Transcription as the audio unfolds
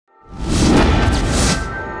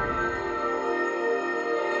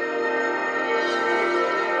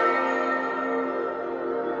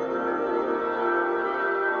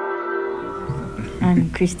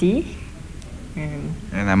Christy.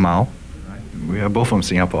 And I'm Mao. We are both from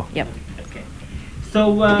Singapore. Yep. Okay.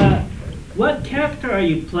 So, what character are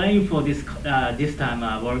you playing for this time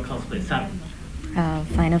World Cosplay Summit?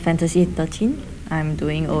 Final Fantasy 13. I'm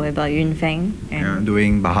doing Oeba Yunfeng. And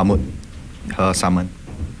doing Bahamut, her summon.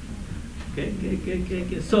 Okay.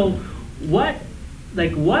 So, why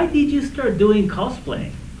did you start doing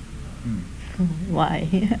cosplay? Why?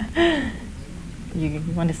 You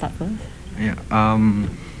want to start first? Yeah.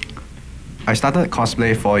 I started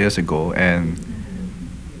cosplay 4 years ago, and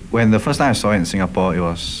when the first time I saw it in Singapore, it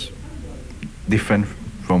was different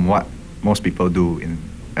from what most people do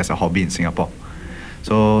as a hobby in Singapore.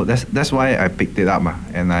 So that's why I picked it up,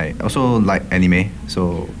 and I also like anime,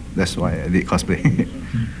 so that's why I did cosplay.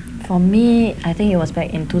 For me, I think it was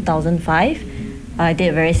back in 2005. I did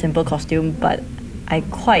a very simple costume, but I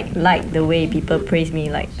quite like the way people praise me,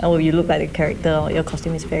 like, oh, you look like the character, or your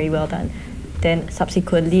costume is very well done. Then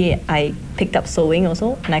subsequently, I picked up sewing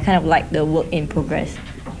also, and I kind of like the work in progress.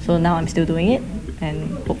 So now I'm still doing it,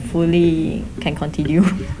 and hopefully can continue.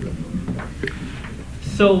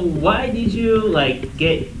 So why did you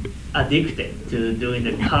get addicted to doing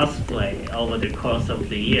the cosplay over the course of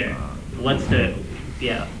the year?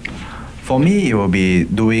 For me, it will be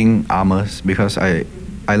doing armors, because I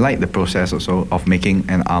like the process also of making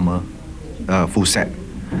an armor full set.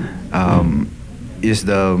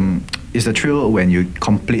 It's the thrill when you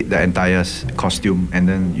complete the entire costume and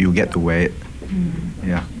then you get to wear it.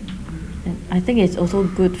 Yeah. And I think it's also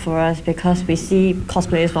good for us because we see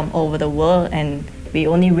cosplayers from all over the world, and we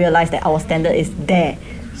only realize that our standard is there.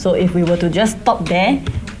 So if we were to just stop there,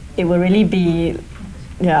 it will really be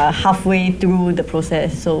halfway through the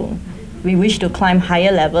process. So we wish to climb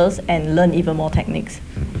higher levels and learn even more techniques.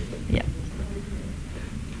 Yeah.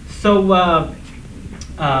 So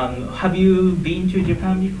have you been to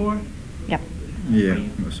Japan before? Yep. Yeah.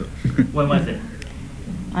 Also. When was it?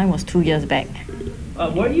 Mine was 2 years back.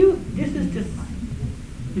 Were you? This is just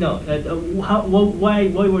no. Why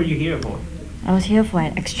were you here for? I was here for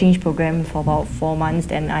an exchange program for about 4 months.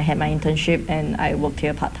 Then I had my internship and I worked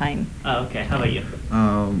here part time. Okay. How about you?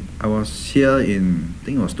 I was here in, I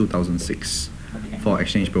think it was 2006, for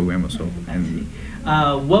exchange program also. And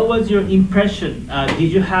what was your impression?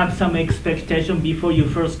 Did you have some expectation before you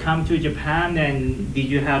first come to Japan, and did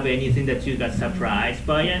you have anything that you got surprised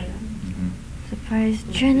by it?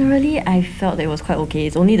 Surprised? Generally, I felt that it was quite okay.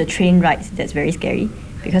 It's only the train rides that's very scary,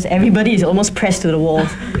 because everybody is almost pressed to the walls.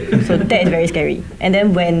 So that is very scary. And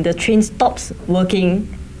then when the train stops working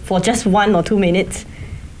for just 1 or 2 minutes,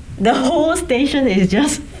 the whole station is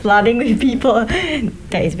just flooding with people.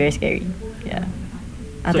 That is very scary. Yeah.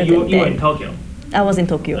 So you were in Tokyo? I was in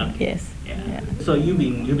Tokyo. Okay. Yes. Yeah. So you've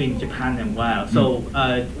been in Japan a while. So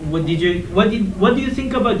what do you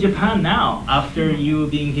think about Japan now after you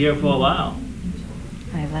being here for a while?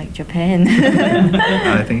 I like Japan.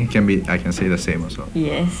 I think I can say the same also.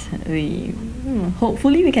 Yes,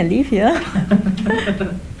 hopefully we can live here.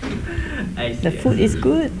 I see. The food is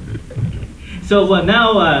good. So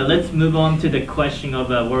now let's move on to the question of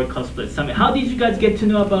World Cosplay Summit. How did you guys get to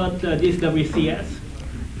know about this WCS?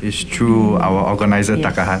 It's through our organizer, Yes.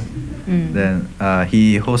 Takahan. Then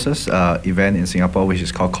he hosts an event in Singapore which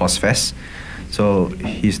is called Cosfest. So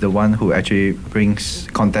he's the one who actually brings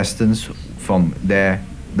contestants from there,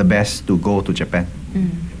 the best, to go to Japan.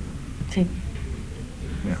 See.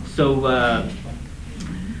 Yeah. So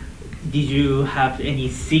did you have any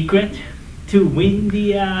secret to win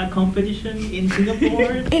the competition in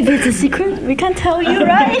Singapore? If it's a secret, we can't tell you,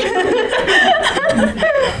 right?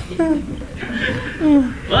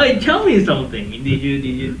 Well, tell me something. Did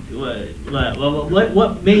you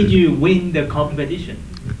what made you win the competition,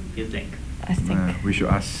 you think? I think. We should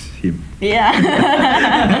ask him. Yeah.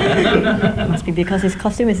 Must be because his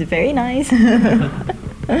costume is very nice.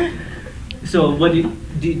 So what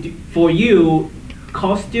for you,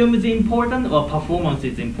 costume is important or performance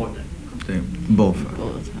is important? Both.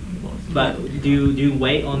 But do you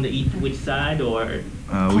weigh on which side, or?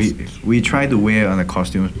 We try to wear on the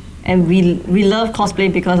costume. And we love cosplay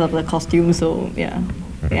because of the costume, so yeah.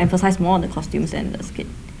 We emphasize more on the costumes than the skin.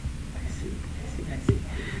 I see.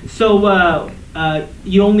 So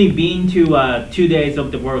you only been to 2 days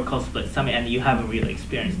of the World Cosplay Summit, and you haven't really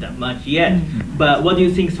experienced that much yet. But what do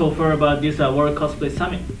you think so far about this World Cosplay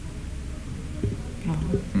Summit?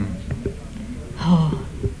 Oh,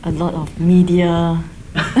 a lot of media.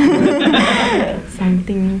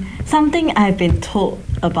 something I've been told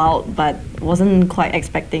about but wasn't quite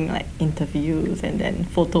expecting, like interviews and then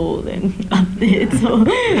photos and updates. So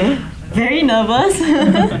very nervous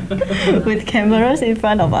with cameras in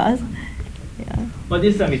front of us. Yeah. Well,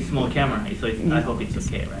 this time it's small camera, so I hope it's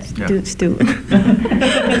okay, right? Yeah. Still.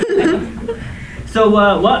 So,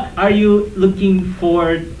 what are you looking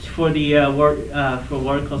forward for the World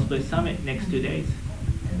Cosplay Summit next 2 days?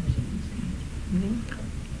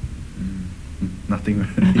 Nothing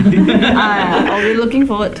really. I'll be looking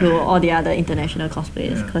forward to all the other international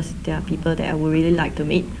cosplayers because there are people that I would really like to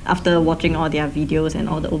meet after watching all their videos and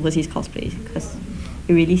all the overseas cosplays because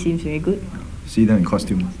it really seems very good. See them in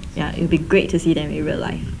costume. Yeah, it would be great to see them in real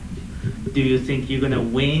life. Do you think you're gonna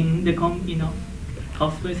win the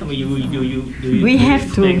cosplay summit? We have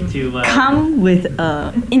expect to come with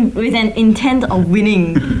with an intent of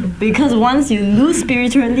winning because once you lose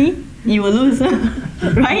spiritually, you will lose,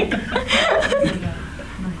 right?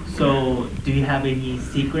 So, do you have any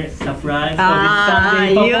secret surprise for this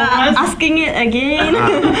Sunday you are performance? asking it again.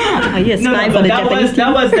 Are you a spy for but the Japanese that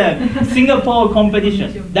team? was the Singapore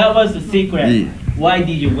competition. That was the secret. Yeah. Why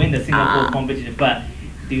did you win the Singapore competition? But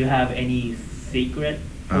do you have any secret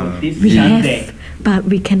for this We Sunday? have, but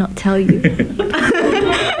we cannot tell you.